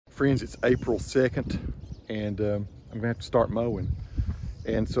friends, it's April 2nd, and I'm gonna have to start mowing.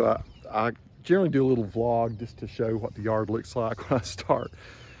 And so I generally do a little vlog just to show what the yard looks like when I start,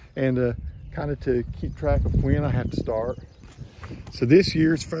 and kind of to keep track of when I have to start. So this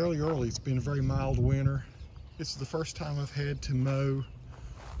year it's fairly early. It's been a very mild winter. This is the first time I've had to mow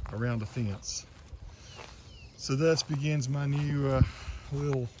around a fence. So thus begins my new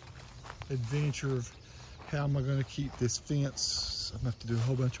little adventure of how am I going to keep this fence. I'm gonna have to do a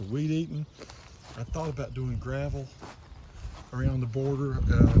whole bunch of weed eating. I thought about doing gravel around the border,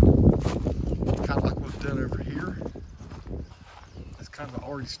 kind of like what's done over here. It's kind of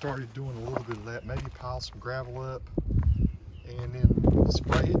already started doing a little bit of that. Maybe pile some gravel up and then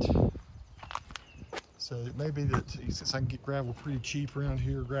spray it. So it may be that since I can get gravel pretty cheap around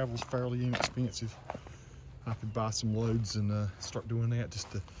here, gravel's fairly inexpensive, I could buy some loads and start doing that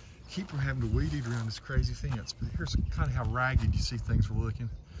just to keep from having to weed eat around this crazy fence. But here's kind of how ragged you see things are looking.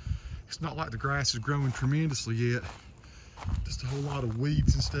 It's not like the grass is growing tremendously yet. Just a whole lot of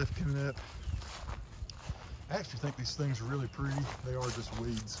weeds and stuff coming up. I actually think these things are really pretty. They are just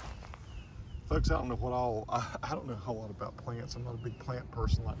weeds. Folks, I don't know what all, I don't know a whole lot about plants. I'm not a big plant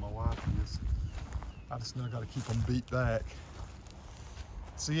person like my wife is. I just know I gotta keep them beat back.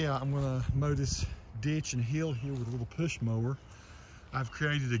 So yeah, I'm gonna mow this ditch and hill here with a little push mower. I've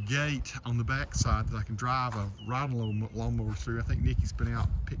created a gate on the back side that I can drive a riding lawnmower through. I think Nikki's been out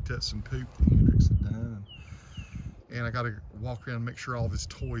and picked up some poop that Hendrix had done. And I gotta walk around and make sure all of his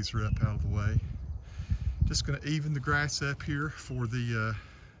toys are up out of the way. Just gonna even the grass up here for the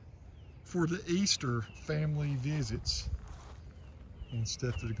Easter family visits and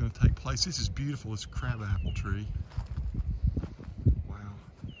stuff that are gonna take place. This is beautiful, it's a crabapple tree. Wow,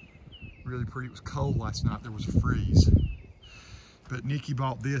 really pretty. It was cold last night, there was a freeze. But Nikki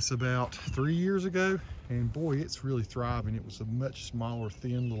bought this about 3 years ago, and boy, it's really thriving. It was a much smaller,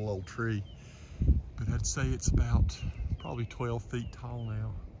 thin little old tree. But I'd say it's about probably 12 feet tall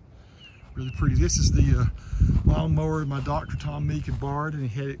now. Really pretty. This is the lawnmower my Dr. Tom Meek had borrowed, and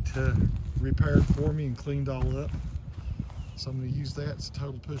he had it repaired for me and cleaned all up. So I'm gonna use that. It's a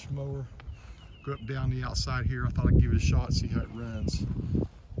total push mower. Go up and down the outside here. I thought I'd give it a shot, see how it runs,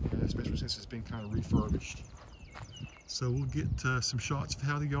 especially since it's been kind of refurbished. So we'll get some shots of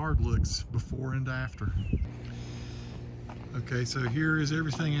how the yard looks before and after. Okay, so here is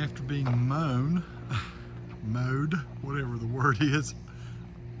everything after being mowed, whatever the word is.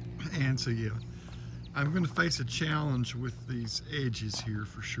 And so yeah, I'm gonna face a challenge with these edges here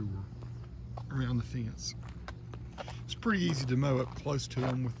for sure, around the fence. It's pretty easy to mow up close to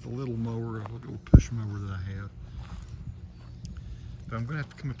them with the little mower, a little push mower that I have. But I'm gonna have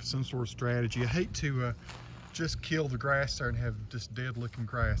to come up with some sort of strategy. I hate to just kill the grass there and have just dead looking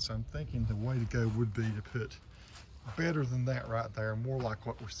grass. I'm thinking the way to go would be to put better than that right there, more like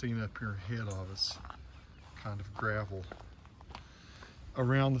what we're seeing up here ahead of us, kind of gravel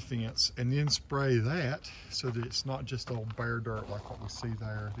around the fence, and then spray that so that it's not just old bare dirt like what we see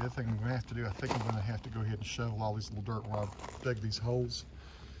there. The other thing I'm gonna have to do, I think I'm gonna have to go ahead and shovel all these little dirt where I've dug these holes.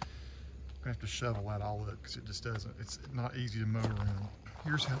 I'm gonna have to shovel that all up because it just doesn't, it's not easy to mow around.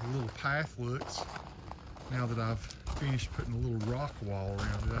 Here's how the little path looks now that I've finished putting a little rock wall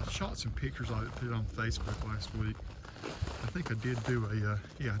around it. I shot some pictures of it, put it on Facebook last week. I think I did do I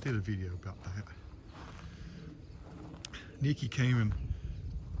did a video about that. Nikki came and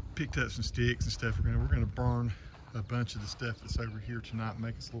picked up some sticks and stuff. We're gonna burn a bunch of the stuff that's over here tonight and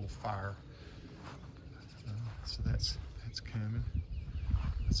make us a little fire. So that's coming.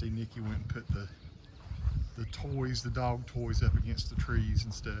 I see Nikki went and put the toys, the dog toys, up against the trees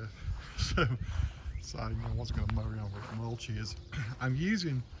and stuff. So I wasn't going to mow around where the mulch is. I'm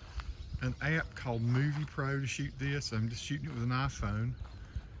using an app called MoviePro to shoot this. I'm just shooting it with an iPhone,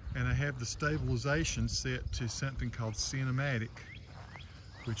 and I have the stabilization set to something called cinematic,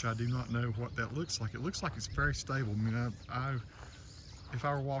 which I do not know what that looks like. It looks like it's very stable. I mean, if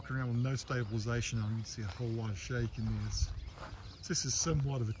I were walking around with no stabilization on, you'd see a whole lot of shake in this. So this is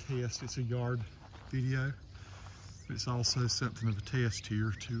somewhat of a test. It's a yard video. It's also something of a test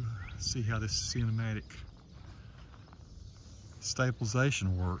here to see how this cinematic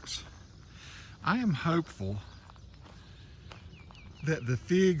stabilization works. I am hopeful that the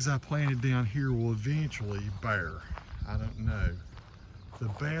figs I planted down here will eventually bear. I don't know. The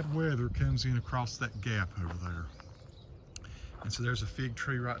bad weather comes in across that gap over there. And so there's a fig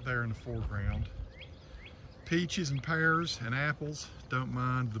tree right there in the foreground. Peaches and pears and apples don't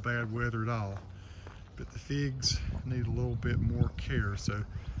mind the bad weather at all. But the figs need a little bit more care. So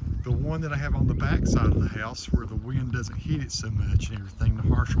the one that I have on the back side of the house where the wind doesn't hit it so much and everything, the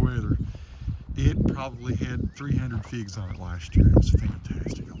harsh weather, it probably had 300 figs on it last year. It was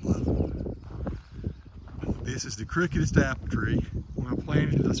fantastic. I love This is the crookedest apple tree. When I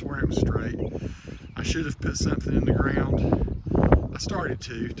planted it, I swear it was straight. I should have put something in the ground. I started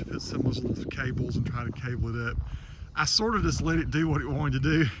to put some of those little cables and try to cable it up. I sort of just let it do what it wanted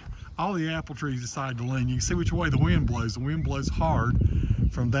to do. All the apple trees decided to lean. You can see which way the wind blows. The wind blows hard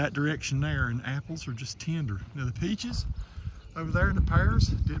from that direction there, and apples are just tender. Now the peaches over there and the pears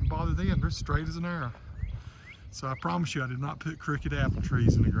didn't bother them. They're straight as an arrow. So I promise you, I did not put crooked apple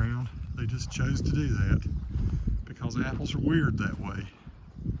trees in the ground. They just chose to do that because apples are weird that way.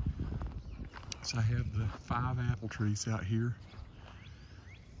 So I have the 5 apple trees out here,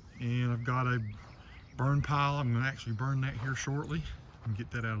 and I've got a burn pile. I'm going to actually burn that here shortly and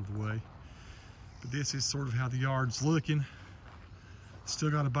get that out of the way. But this is sort of how the yard's looking.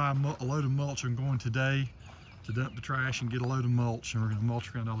 Still got to buy a load of mulch. I'm going today to dump the trash and get a load of mulch, and we're going to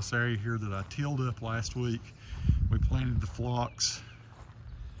mulch around all this area here that I tilled up last week. We planted the phlox,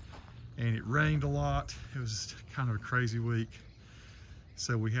 and it rained a lot. It was kind of a crazy week,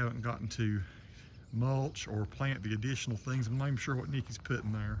 so we haven't gotten to mulch or plant the additional things. I'm not even sure what Nikki's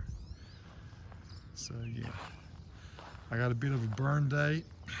putting there. So yeah, I got a bit of a burn date.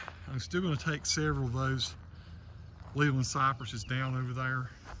 I'm still going to take several of those Leland cypresses down over there.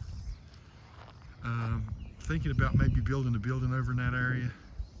 Thinking about maybe building a building over in that area,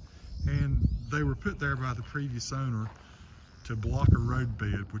 and they were put there by the previous owner to block a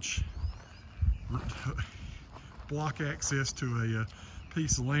roadbed, which block access to a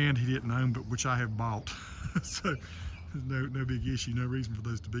piece of land he didn't own, but which I have bought. So no big issue, no reason for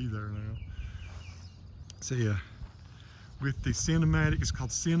those to be there now. So yeah, with the cinematic, it's called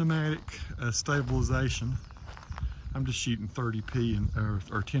cinematic stabilization. I'm just shooting 30p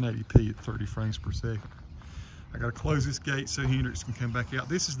or 1080p at 30 frames per second. I gotta close this gate so Hendrix can come back out.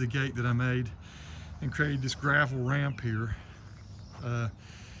 This is the gate that I made and created this gravel ramp here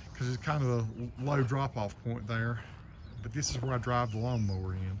because it's kind of a low drop-off point there. But this is where I drive the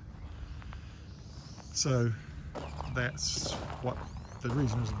lawnmower in. So that's what the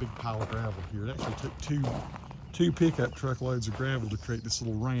reason there's a big pile of gravel here. It actually took two pickup truckloads of gravel to create this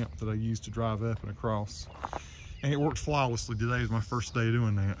little ramp that I used to drive up and across. And it worked flawlessly. Today is my first day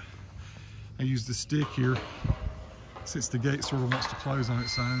doing that. I used the stick here. Since the gate sort of wants to close on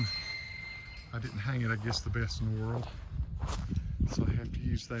its own, I didn't hang it, I guess, the best in the world. So I have to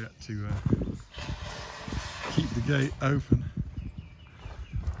use that to keep the gate open.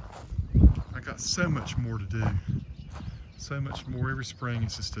 I got so much more to do. So much more. Every spring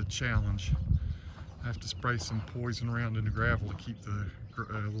it's just a challenge. I have to spray some poison around in the gravel to keep the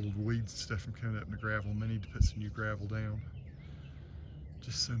little weeds and stuff from coming up in the gravel, and they need to put some new gravel down.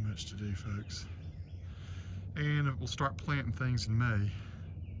 Just so much to do, folks. And we'll start planting things in May,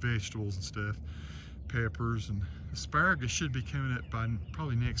 vegetables and stuff, peppers, and asparagus should be coming up by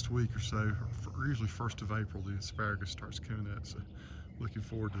probably next week or so, or usually 1st of April the asparagus starts coming up, so looking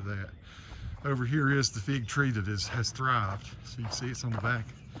forward to that. Over here is the fig tree that has thrived. So you can see it's on the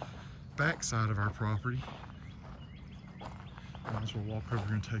back side of our property. Might as well walk over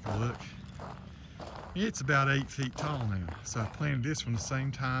here and take a look. It's about 8 feet tall now. So I planted this one the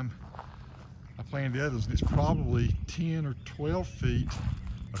same time I planted the others, and it's probably 10 or 12 feet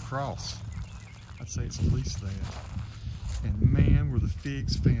across. I'd say it's at least that. And man, were the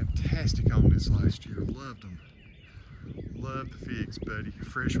figs fantastic on this last year. Loved them. Love the figs, buddy.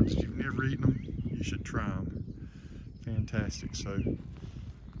 Fresh ones. If you've never eaten them, you should try them. Fantastic. So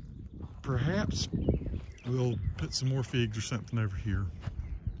perhaps we'll put some more figs or something over here.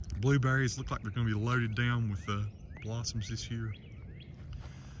 Blueberries look like they're going to be loaded down with blossoms this year.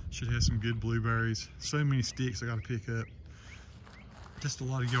 Should have some good blueberries. So many sticks I got to pick up. Just a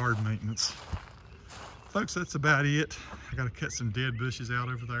lot of yard maintenance. Folks, that's about it. I got to cut some dead bushes out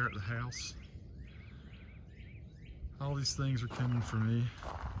over there at the house. All these things are coming for me.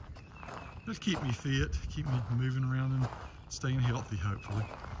 Just keep me fit, keep me moving around and staying healthy, hopefully.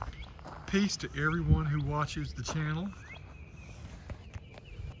 Peace to everyone who watches the channel.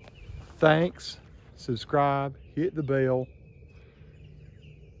 Thanks, subscribe, hit the bell.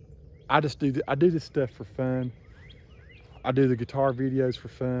 I do this stuff for fun. I do the guitar videos for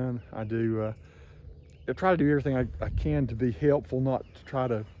fun. I try to do everything I can to be helpful, not to try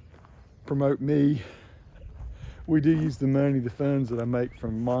to promote me. We do use the money, the funds that I make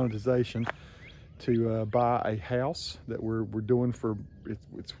from monetization to buy a house that we're doing for,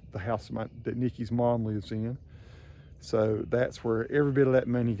 it's the house that Nikki's mom lives in. So that's where every bit of that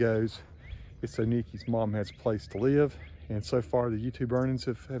money goes. It's so Nikki's mom has a place to live. And so far the YouTube earnings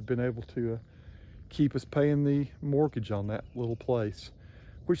have been able to keep us paying the mortgage on that little place,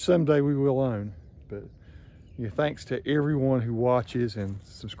 which someday we will own. But thanks to everyone who watches and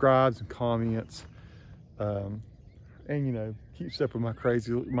subscribes and comments. and you know, keeps up with my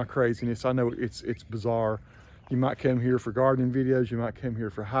craziness. I know it's bizarre. You might come here for gardening videos, you might come here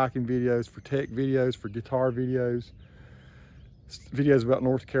for hiking videos, for tech videos, for guitar videos, videos about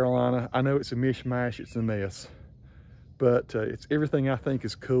North Carolina. I know it's a mishmash, it's a mess, but it's everything I think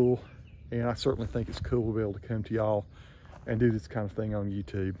is cool, and I certainly think it's cool to be able to come to y'all and do this kind of thing on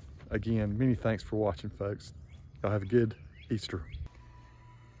YouTube. Again, many thanks for watching, folks. Y'all have a good Easter.